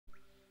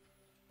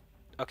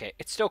Okay,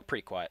 it's still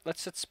pretty quiet.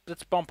 Let's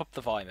bump up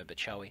the volume a bit,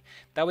 shall we?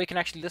 That way we can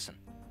actually listen.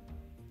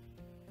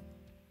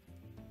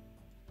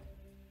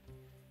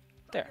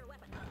 There.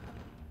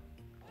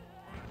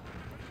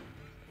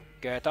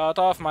 Get out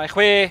of my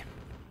way!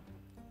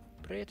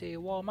 Pretty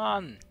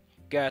woman!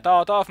 Get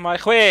out of my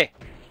way!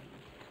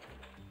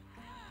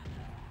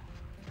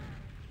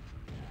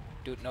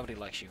 Dude, nobody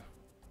likes you.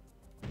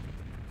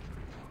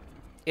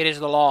 It is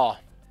the law.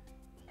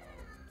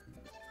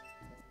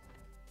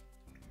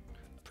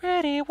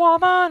 Pretty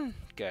woman!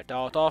 Get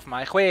out of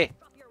my way!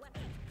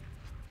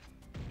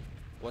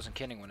 Wasn't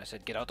kidding when I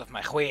said get out of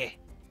my way.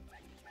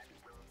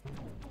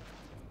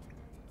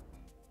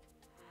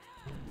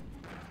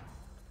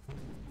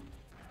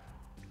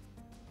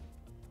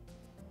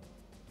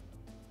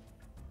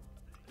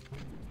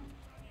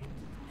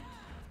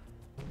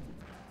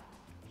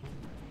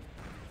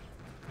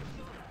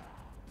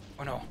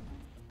 Oh no.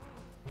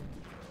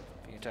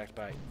 Being attacked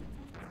by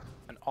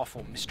an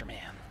awful Mr.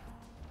 Man.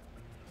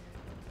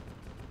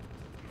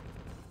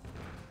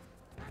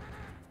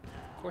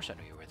 Of course I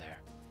knew you were there.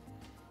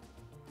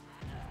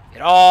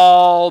 It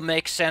all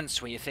makes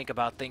sense when you think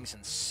about things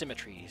in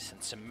symmetries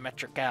and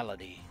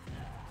symmetricality.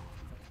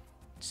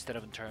 Instead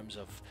of in terms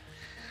of...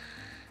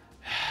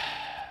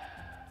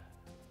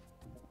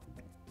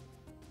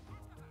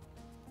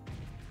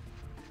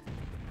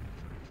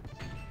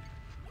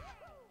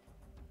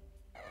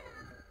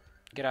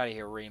 Get out of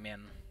here,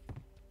 Rayman.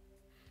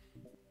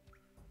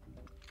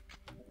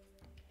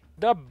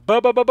 The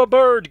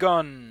bird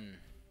gun!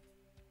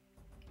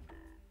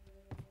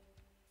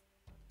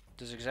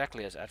 Does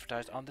exactly as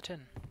advertised on the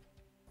tin.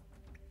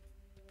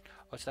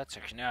 What's that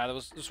section? Yeah,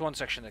 there's one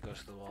section that goes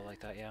to the wall like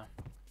that, yeah.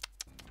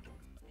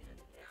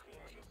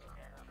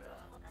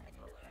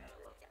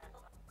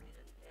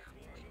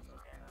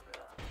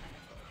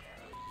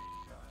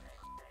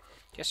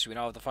 Yes, we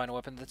now have the final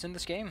weapon that's in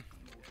this game.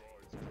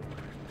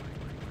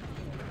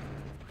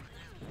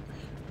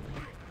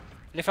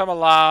 And if I'm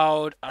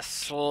allowed a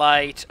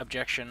slight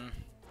objection,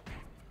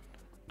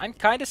 I'm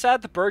kinda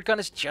sad the bird gun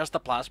is just a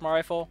plasma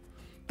rifle.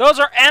 Those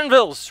are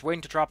anvils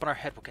waiting to drop on our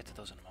head. We'll get to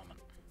those in a moment.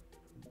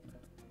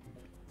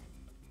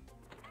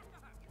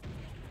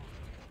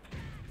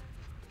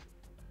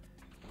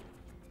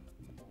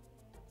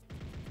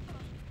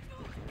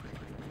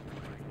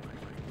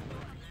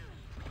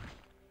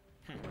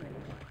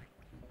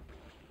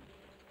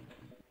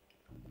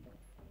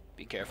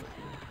 Be careful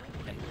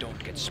and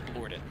don't get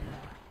splorted.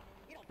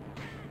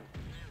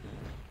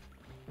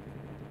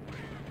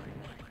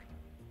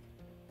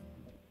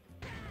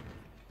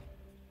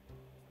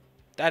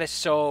 That is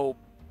so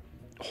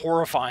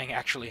horrifying,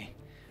 actually.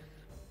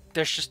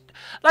 There's just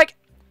like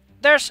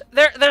there's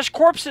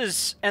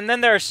corpses, and then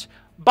there's,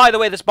 by the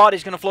way, this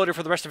body's gonna float here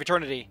for the rest of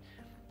eternity,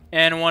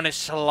 and one is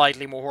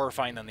slightly more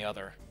horrifying than the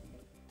other.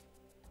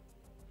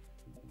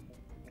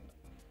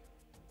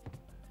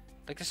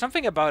 Like there's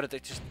something about it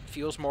that just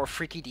feels more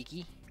freaky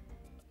deaky.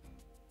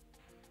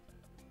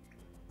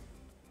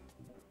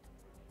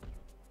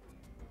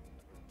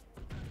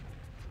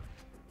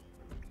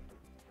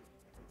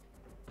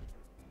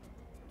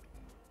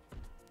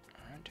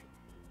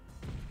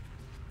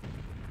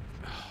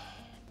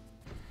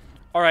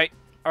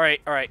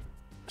 Alright.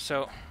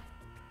 So,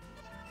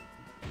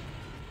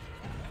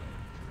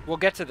 we'll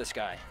get to this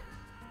guy.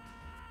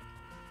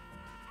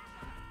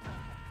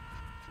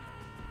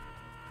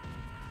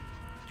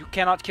 You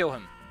cannot kill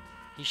him.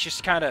 He's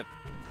just kind of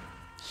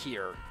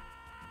here.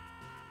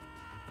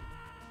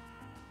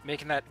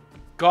 Making that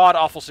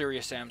god-awful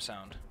Serious Sam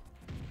sound.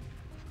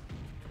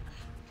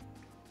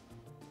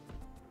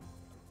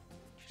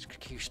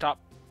 Can you stop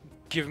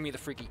giving me the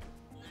freaky...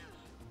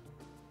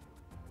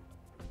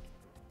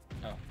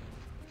 Oh.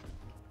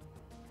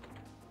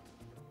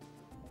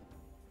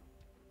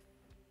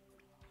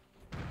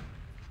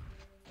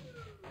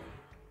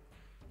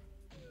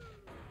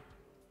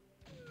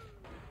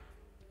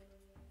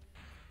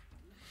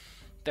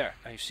 There.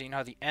 Now you've seen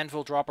how the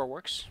anvil dropper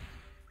works.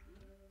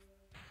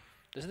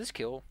 Does this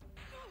kill?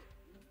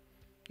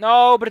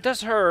 No, but it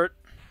does hurt.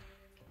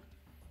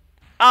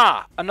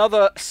 Ah,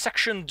 another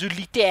section de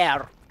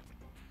liter.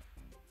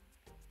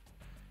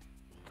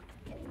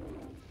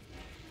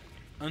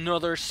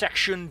 Another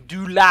section de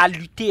la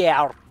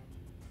liter.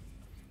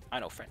 I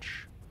know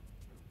French.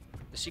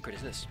 The secret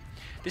is this.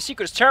 This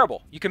secret is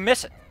terrible. You can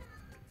miss it.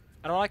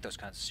 I don't like those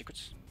kinds of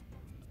secrets.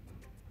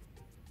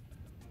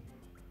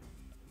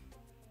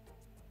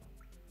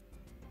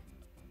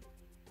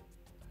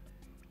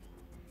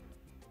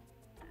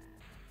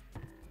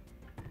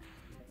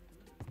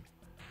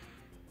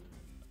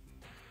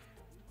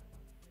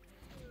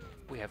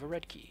 We have a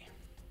red key.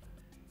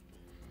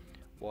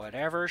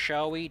 Whatever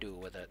shall we do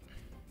with it?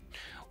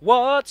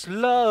 What's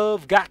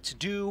love got to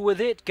do with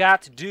it?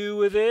 Got to do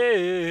with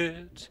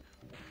it?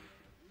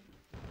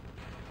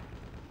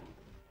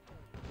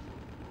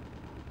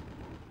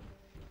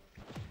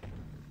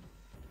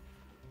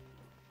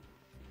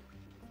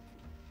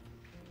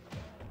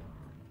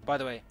 By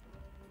the way,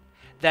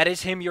 that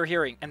is him you're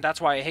hearing, and that's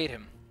why I hate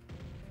him.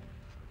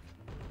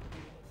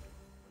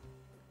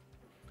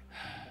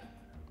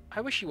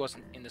 I wish he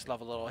wasn't in this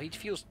level at all. He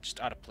feels just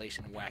out of place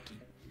and wacky.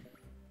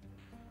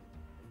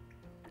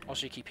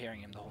 Also, you keep hearing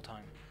him the whole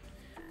time.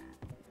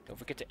 Don't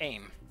forget to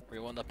aim, or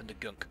you'll end up in the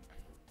gunk.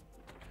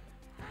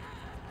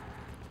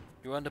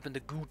 You'll end up in the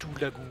Gutu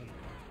Lagoon.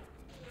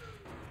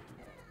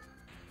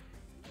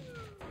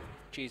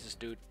 Jesus,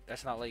 dude.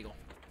 That's not legal.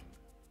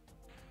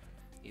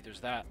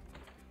 Either's that.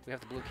 We have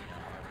the blue key now,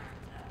 however.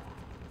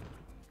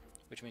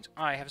 Which means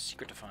I have a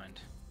secret to find.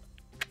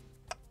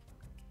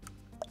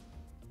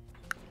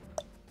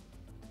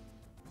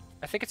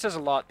 I think it says a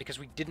lot because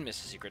we didn't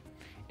miss a secret.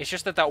 It's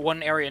just that that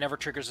one area never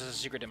triggers as a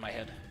secret in my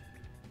head.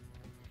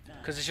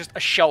 Because it's just a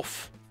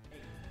shelf.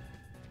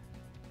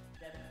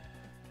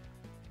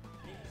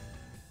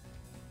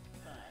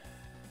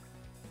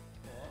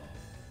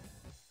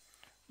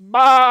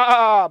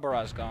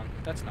 Barbara's gone.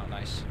 That's not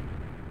nice.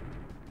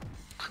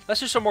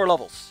 Let's do some more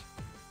levels.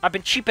 I've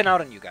been cheaping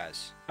out on you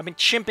guys. I've been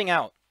chimping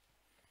out.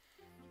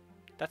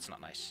 That's not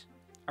nice.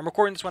 I'm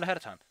recording this one ahead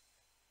of time.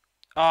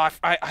 Oh,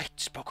 I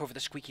spoke over the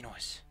squeaky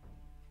noise.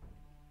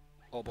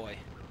 Oh boy.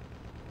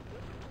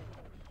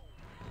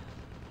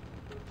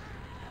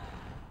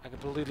 I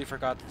completely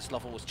forgot that this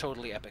level was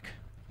totally epic.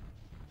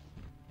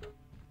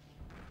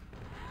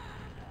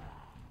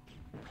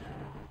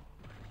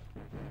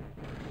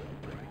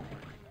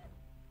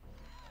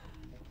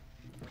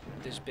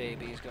 This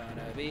baby's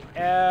gonna be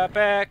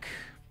epic.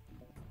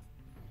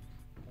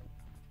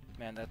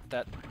 Man,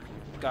 that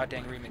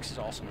goddamn remix is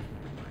awesome.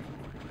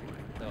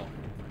 Though,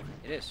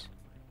 it is.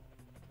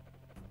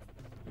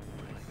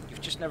 You've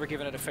just never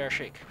given it a fair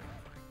shake.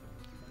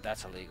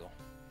 That's illegal.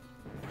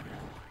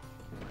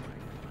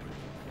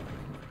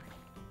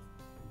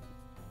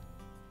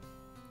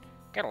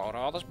 Get a load of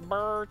all this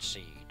bird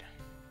seed.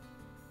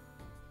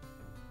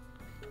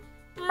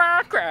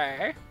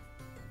 Okay.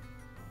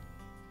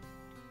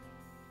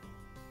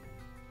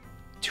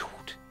 Dude.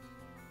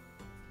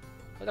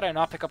 How did I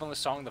not pick up on this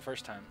song the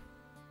first time?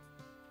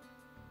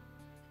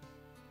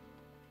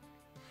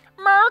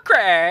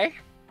 Mercury!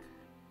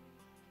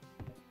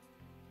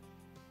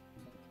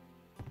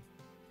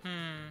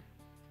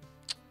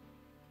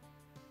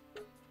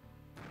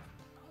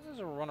 There's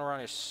a run around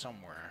here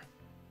somewhere.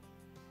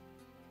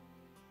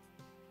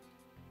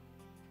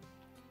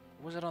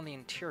 Was it on the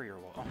interior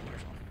wall? Oh,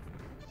 there's one.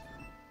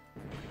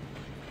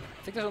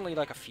 I think there's only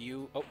like a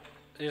few. Oh,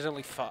 there's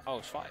only 5. Oh,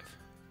 it's 5.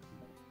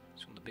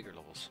 It's one of the bigger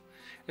levels.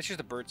 Let's use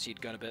the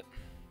birdseed gun a bit.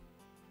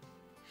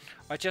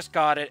 I just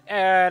got it,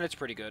 and it's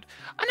pretty good.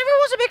 I never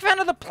was a big fan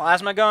of the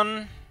plasma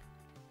gun.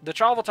 The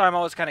travel time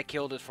always kind of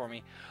killed it for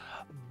me.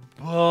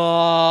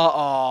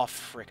 Oh,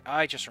 frick.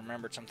 I just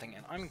remembered something,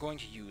 and I'm going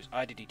to use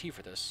IDDT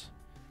for this.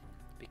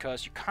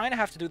 Because you kind of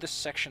have to do the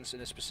sections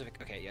in a specific...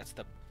 Okay, yeah, it's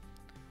the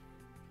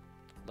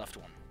left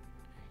one.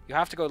 You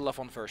have to go to the left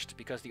one first,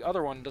 because the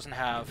other one doesn't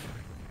have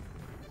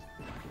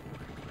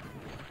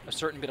a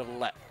certain bit of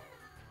let.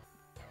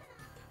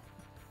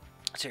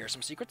 So here are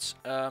some secrets.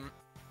 Heck.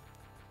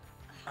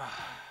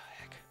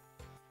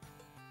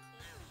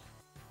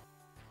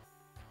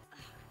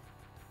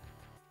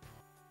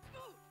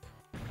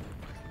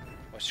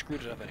 Well, I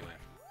screwed it up anyway.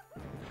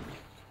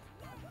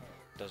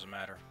 Doesn't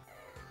matter.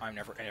 I'm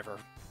never ever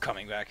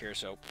coming back here,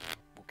 so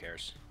who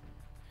cares?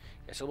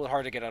 It's a little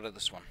hard to get out of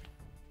this one.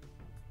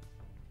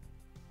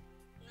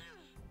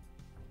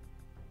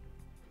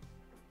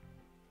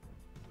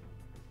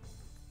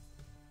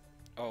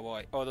 Oh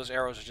boy. Oh, those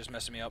arrows are just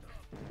messing me up.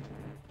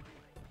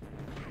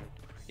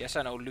 Yes,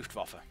 I know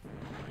Luftwaffe.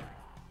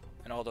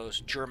 And all those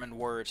German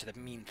words that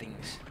mean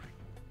things.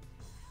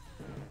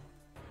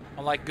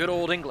 Unlike good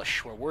old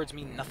English, where words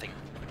mean nothing.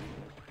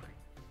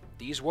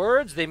 These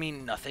words, they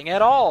mean nothing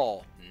at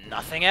all.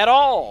 Nothing at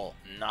all.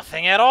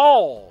 Nothing at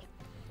all.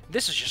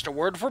 This is just a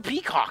word for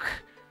peacock.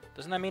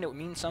 Doesn't that mean it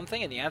means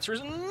something? And the answer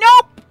is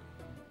nope!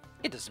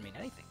 It doesn't mean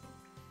anything.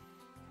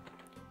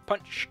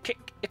 Punch,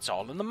 kick, it's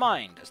all in the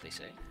mind, as they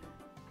say.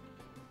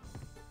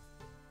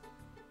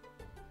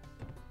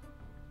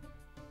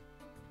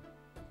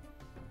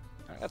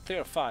 I got 3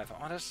 out of 5.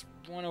 Oh, there's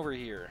one over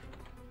here.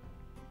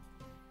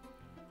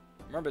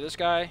 Remember this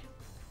guy?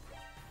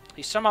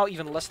 He's somehow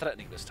even less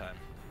threatening this time.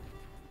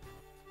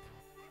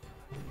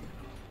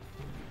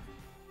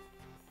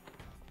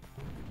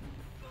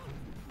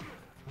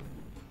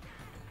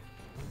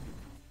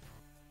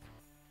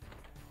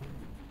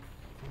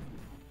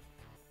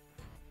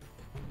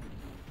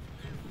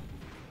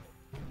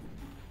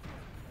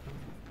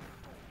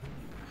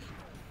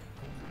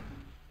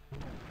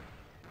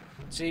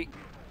 See,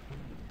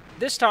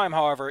 this time,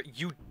 however,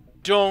 you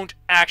don't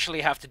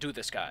actually have to do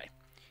this guy.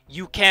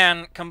 You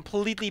can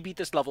completely beat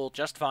this level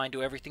just fine,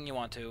 do everything you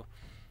want to,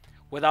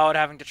 without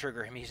having to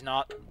trigger him. He's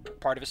not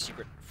part of a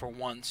secret for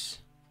once.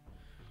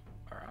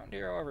 Around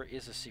here, however,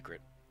 is a secret.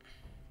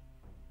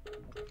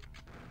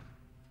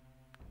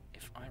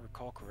 If I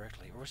recall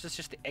correctly. Or is this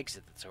just the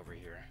exit that's over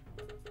here?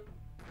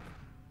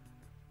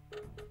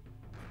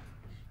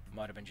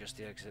 Might have been just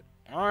the exit.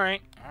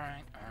 Alright,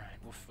 alright, alright.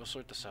 We'll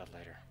sort this out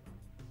later.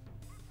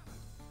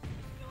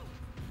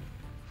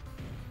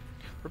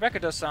 Rebecca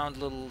does sound a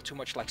little too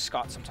much like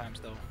Scott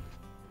sometimes, though.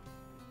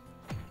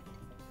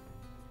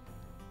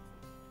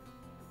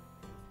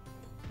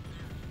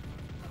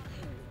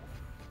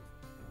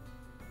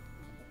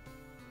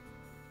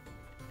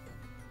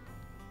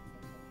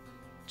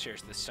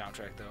 Cheers to this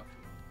soundtrack, though.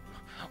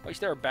 Why is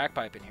there a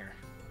bagpipe in here?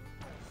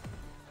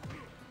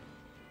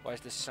 Why is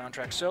this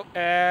soundtrack so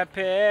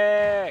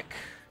epic?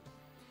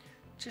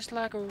 Just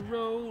like a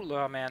roll.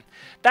 Oh, man.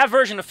 That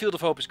version of Field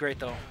of Hope is great,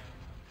 though.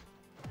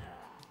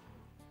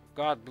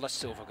 God bless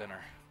Silva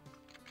Gunner.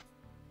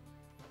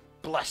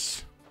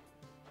 Bless.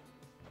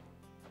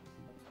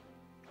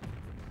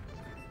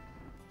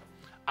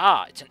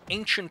 Ah, it's an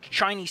ancient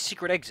Chinese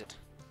secret exit.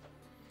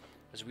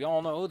 As we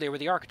all know, they were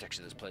the architects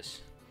of this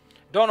place.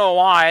 Don't know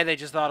why, they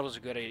just thought it was a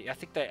good idea. I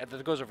think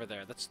that goes over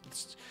there.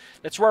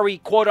 That's where we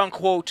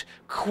quote-unquote,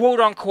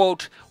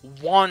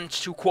 want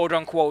to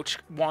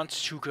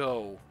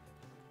go.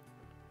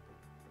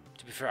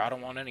 To be fair, I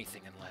don't want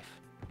anything in life.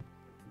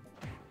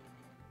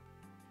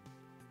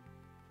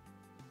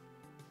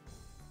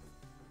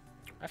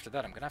 After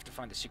that, I'm gonna have to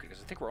find the secret,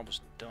 because I think we're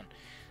almost done.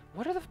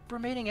 What are the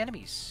remaining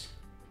enemies?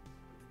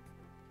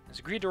 There's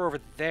a green door over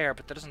there,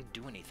 but that doesn't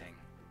do anything.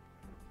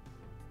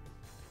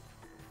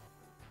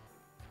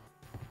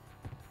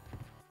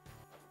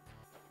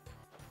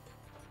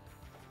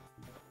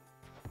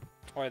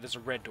 Oh yeah, there's a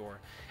red door.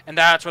 And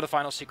that's where the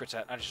final secret's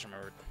at. I just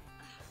remembered.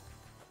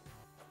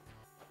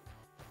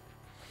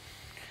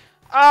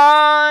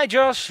 I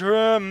just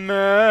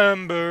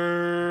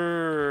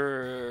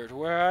remembered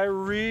where I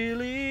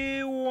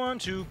really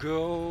want to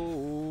go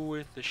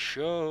with the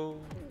show.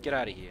 Get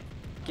out of here.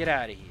 Get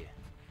out of here.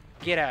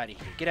 Get out of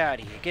here. Get out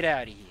of here. Get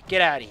out of here.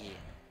 Get out of here.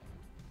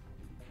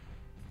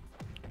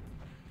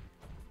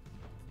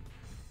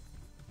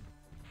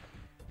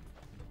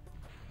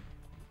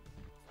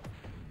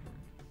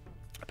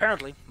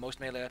 Apparently, most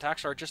melee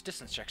attacks are just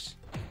distance checks.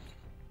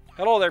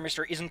 Hello there,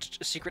 Mr. Isn't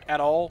a secret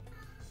at all.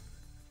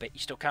 Bet you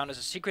still count as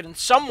a secret in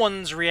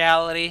someone's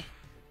reality.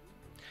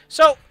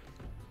 So,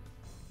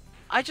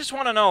 I just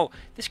want to know,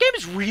 this game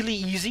is really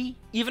easy.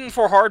 Even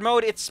for hard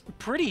mode, it's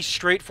pretty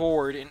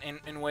straightforward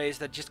in ways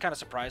that just kind of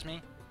surprise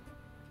me.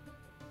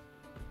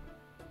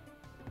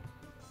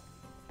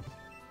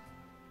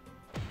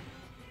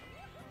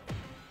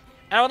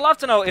 And I would love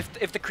to know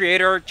if the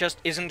creator just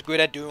isn't good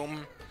at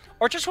Doom,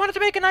 or just wanted to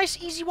make a nice,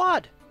 easy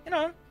WAD. You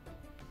know,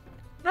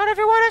 not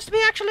every WAD has to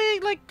be actually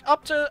like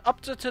up to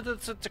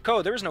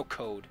code. There is no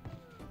code.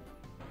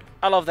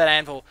 I love that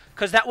anvil,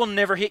 because that will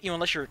never hit you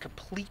unless you're a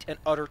complete and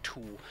utter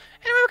tool. Anyway,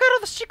 we got all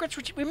the secrets.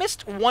 We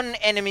missed one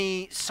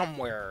enemy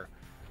somewhere.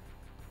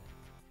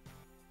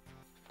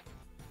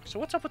 So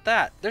what's up with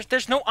that?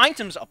 There's no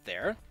items up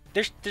there.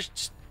 There's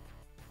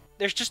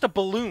just a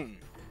balloon.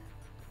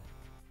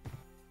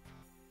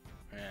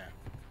 Yeah.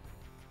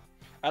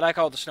 I like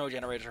how the snow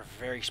generators are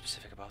very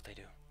specific about what they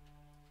do.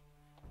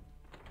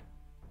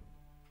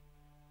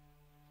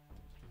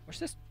 Where's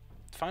this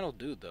final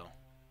dude, though?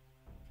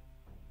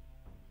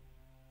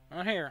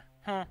 Not here.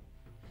 Huh.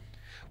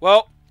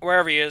 Well,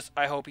 wherever he is,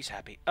 I hope he's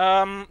happy.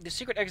 The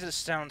secret exit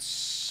is down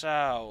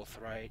south,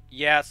 right?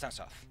 Yeah, it's down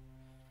south.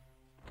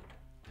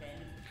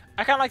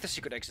 I kind of like the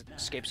secret exit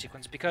escape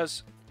sequence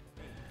because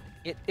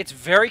it's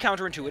very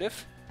counterintuitive.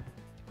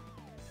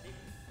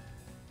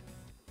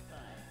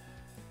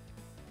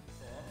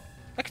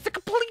 Like, it's the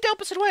complete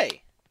opposite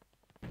way.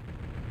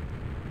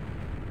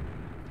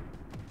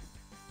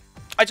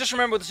 I just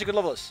remember what the secret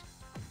level is.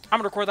 I'm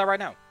gonna record that right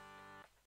now.